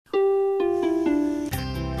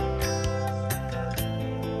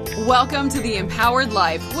Welcome to The Empowered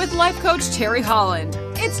Life with Life Coach Terry Holland.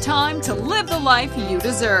 It's time to live the life you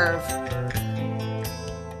deserve.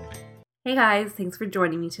 Hey guys, thanks for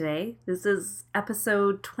joining me today. This is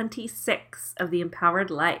episode 26 of The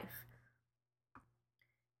Empowered Life.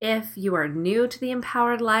 If you are new to The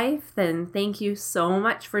Empowered Life, then thank you so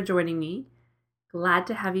much for joining me. Glad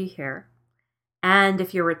to have you here. And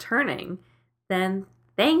if you're returning, then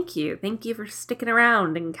thank you. Thank you for sticking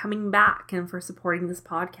around and coming back and for supporting this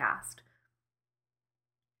podcast.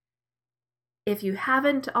 If you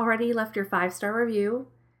haven't already left your 5-star review,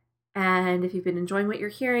 and if you've been enjoying what you're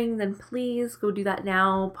hearing, then please go do that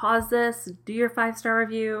now. Pause this, do your 5-star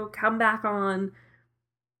review, come back on,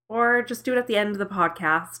 or just do it at the end of the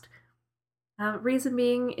podcast. Reason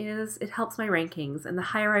being is it helps my rankings, and the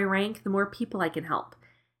higher I rank, the more people I can help.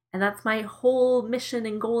 And that's my whole mission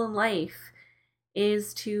and goal in life,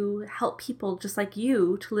 is to help people just like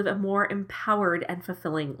you to live a more empowered and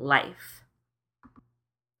fulfilling life.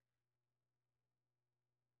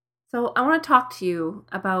 So I want to talk to you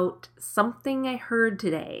about something I heard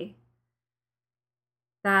today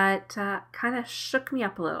that kind of shook me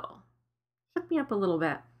up a little.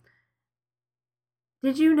 Bit.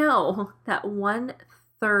 Did you know that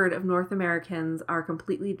 1/3 of North Americans are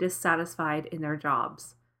completely dissatisfied in their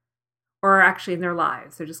jobs? Or actually in their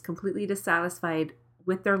lives. They're just completely dissatisfied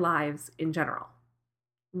with their lives in general.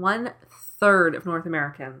 1/3 of North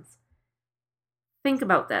Americans. Think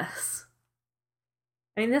about this.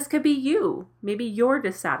 I mean, this could be you. Maybe you're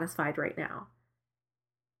dissatisfied right now.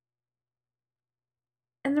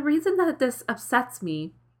 And the reason that this upsets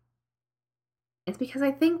me is because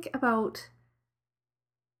I think about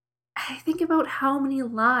how many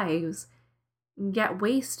lives get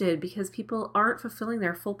wasted because people aren't fulfilling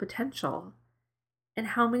their full potential, and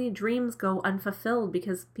how many dreams go unfulfilled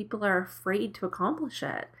because people are afraid to accomplish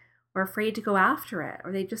it, or afraid to go after it,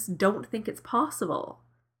 or they just don't think it's possible.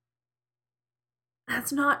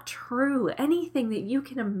 That's not true. Anything that you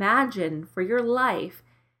can imagine for your life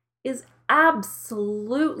is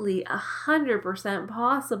absolutely 100%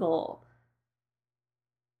 possible.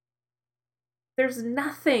 There's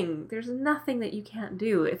nothing that you can't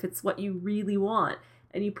do if it's what you really want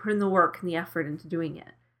and you put in the work and the effort into doing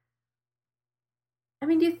it. I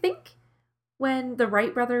mean, do you think when the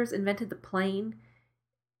Wright brothers invented the plane,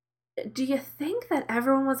 do you think that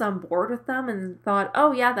everyone was on board with them and thought,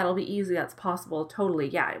 oh yeah, that'll be easy, that's possible, totally,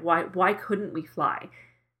 yeah, why couldn't we fly?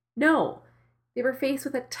 No, they were faced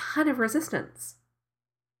with a ton of resistance,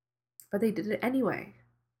 but they did it anyway.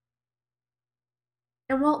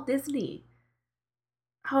 And Walt Disney,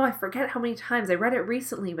 I forget how many times, I read it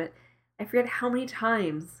recently, but I forget how many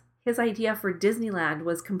times his idea for Disneyland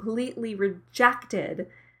was completely rejected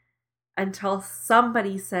until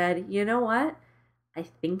somebody said, you know what? I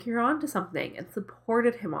think you're onto something, and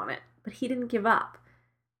supported him on it. But he didn't give up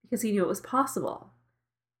because he knew it was possible.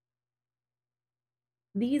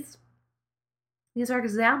 These are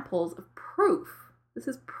examples of proof. This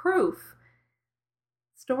is proof.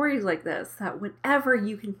 Stories like this that whenever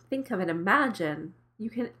you can think of and imagine, you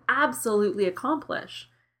can absolutely accomplish,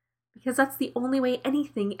 because that's the only way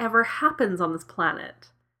anything ever happens on this planet.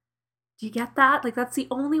 Do you get that? Like, that's the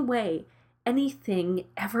only way anything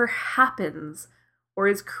ever happens, or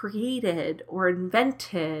is created, or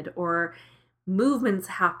invented, or movements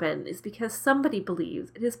happen, is because somebody believes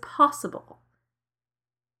it is possible.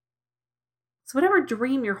 So whatever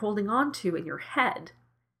dream you're holding on to in your head,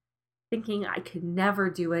 thinking, I could never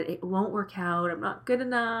do it, it won't work out, I'm not good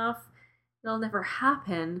enough, it'll never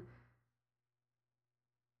happen,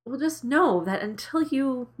 well, just know that until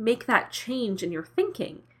you make that change in your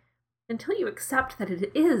thinking, until you accept that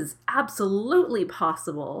it is absolutely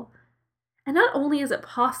possible, and not only is it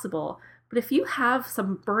possible, but if you have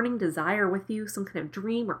some burning desire with you, some kind of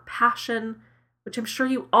dream or passion, which I'm sure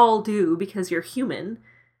you all do because you're human,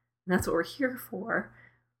 and that's what we're here for,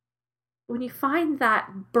 when you find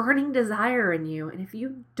that burning desire in you, and if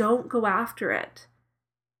you don't go after it,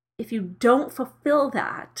 if you don't fulfill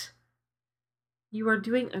that, you are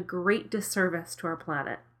doing a great disservice to our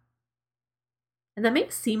planet. And that may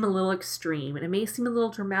seem a little extreme, and it may seem a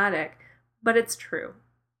little dramatic, but it's true.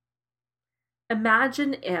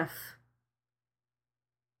 Imagine if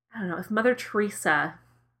Mother Teresa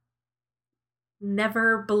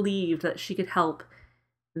never believed that she could help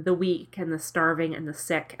the weak and the starving and the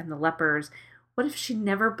sick and the lepers. What if she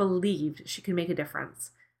never believed she could make a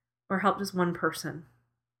difference or help just one person?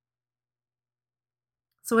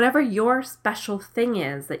 So whatever your special thing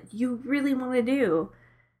is that you really want to do,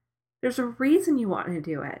 there's a reason you want to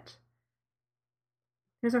do it.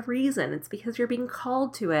 There's a reason. It's because you're being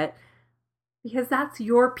called to it, because that's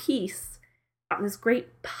your piece this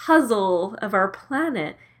great puzzle of our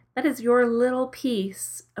planet, that is your little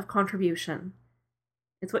piece of contribution.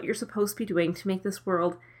 It's what you're supposed to be doing to make this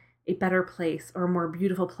world a better place, or a more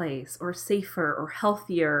beautiful place, or safer, or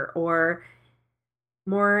healthier, or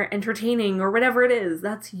more entertaining, or whatever it is.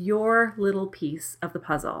 That's your little piece of the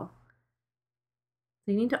puzzle.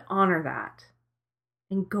 So you need to honor that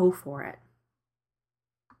and go for it.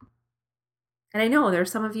 And I know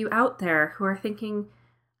there's some of you out there who are thinking,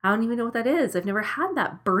 I don't even know what that is. I've never had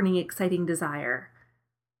that burning, exciting desire.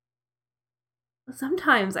 But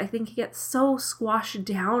sometimes I think it gets so squashed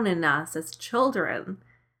down in us as children,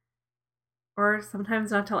 or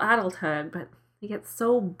sometimes not till adulthood, but it gets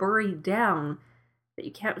so buried down that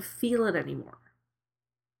you can't feel it anymore.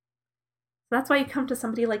 So that's why you come to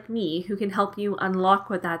somebody like me who can help you unlock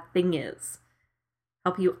what that thing is,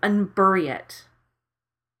 help you unbury it.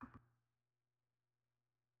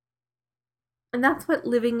 And that's what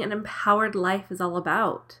living an empowered life is all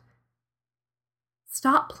about.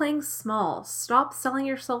 Stop playing small. Stop selling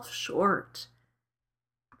yourself short.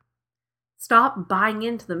 Stop buying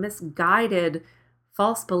into the misguided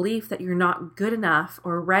false belief that you're not good enough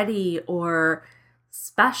or ready or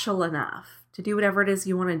special enough to do whatever it is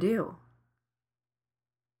you want to do.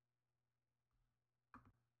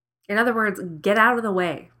 In other words, get out of the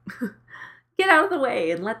way. Get out of the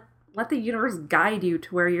way and let the universe guide you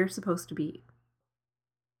to where you're supposed to be.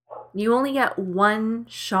 You only get one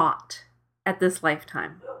shot at this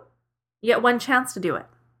lifetime. You get one chance to do it.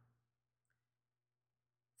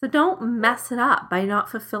 So don't mess it up by not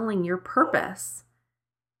fulfilling your purpose.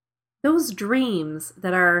 Those dreams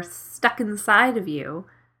that are stuck inside of you,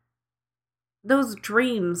 those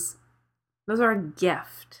dreams, those are a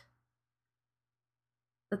gift.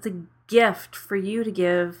 That's a gift for you to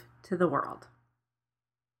give to the world.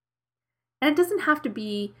 And it doesn't have to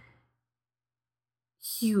be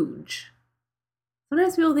huge.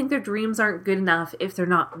 Sometimes people think their dreams aren't good enough if they're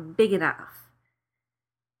not big enough.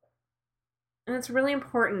 And it's really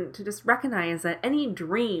important to just recognize that any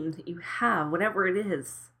dream that you have, whatever it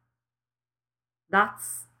is,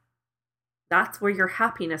 that's where your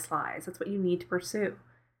happiness lies. That's what you need to pursue.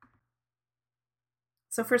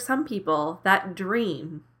 So for some people, that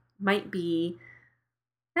dream might be,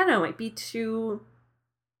 might be to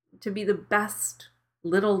be the best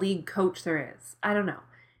little league coach there is. I don't know.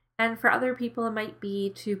 And for other people, it might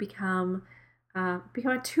be to become a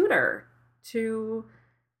tutor to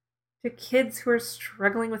kids who are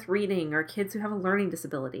struggling with reading or kids who have a learning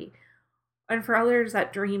disability. And for others,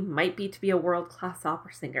 that dream might be to be a world-class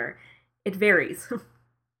opera singer. It varies. It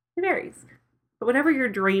varies. But whatever your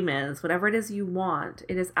dream is, whatever it is you want,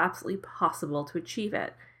 it is absolutely possible to achieve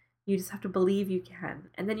it. You just have to believe you can.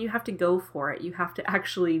 And then you have to go for it. You have to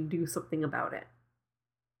actually do something about it.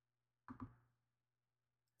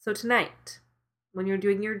 So tonight, when you're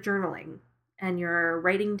doing your journaling and you're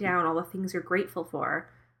writing down all the things you're grateful for,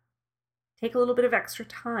 take a little bit of extra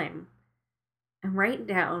time and write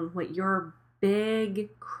down what your big,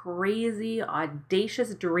 crazy,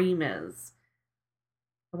 audacious dream is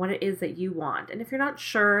and what it is that you want. And if you're not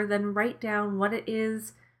sure, then write down what it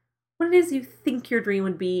is you think your dream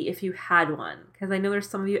would be if you had one. Because I know there's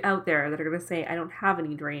some of you out there that are going to say, I don't have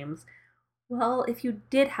any dreams. Well, if you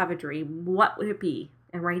did have a dream, what would it be?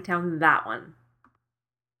 And write down that one.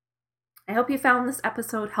 I hope you found this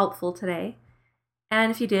episode helpful today.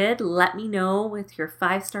 And if you did, let me know with your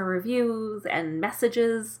 5-star reviews and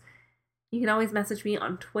messages. You can always message me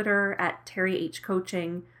on Twitter at Terry H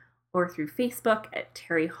Coaching or through Facebook at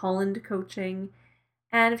Terry Holland Coaching.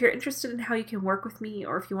 And if you're interested in how you can work with me,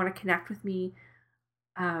 or if you want to connect with me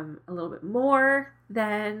a little bit more,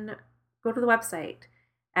 then go to the website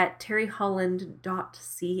at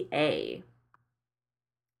terryholland.ca.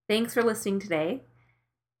 Thanks for listening today,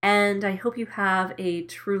 and I hope you have a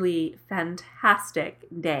truly fantastic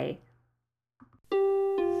day.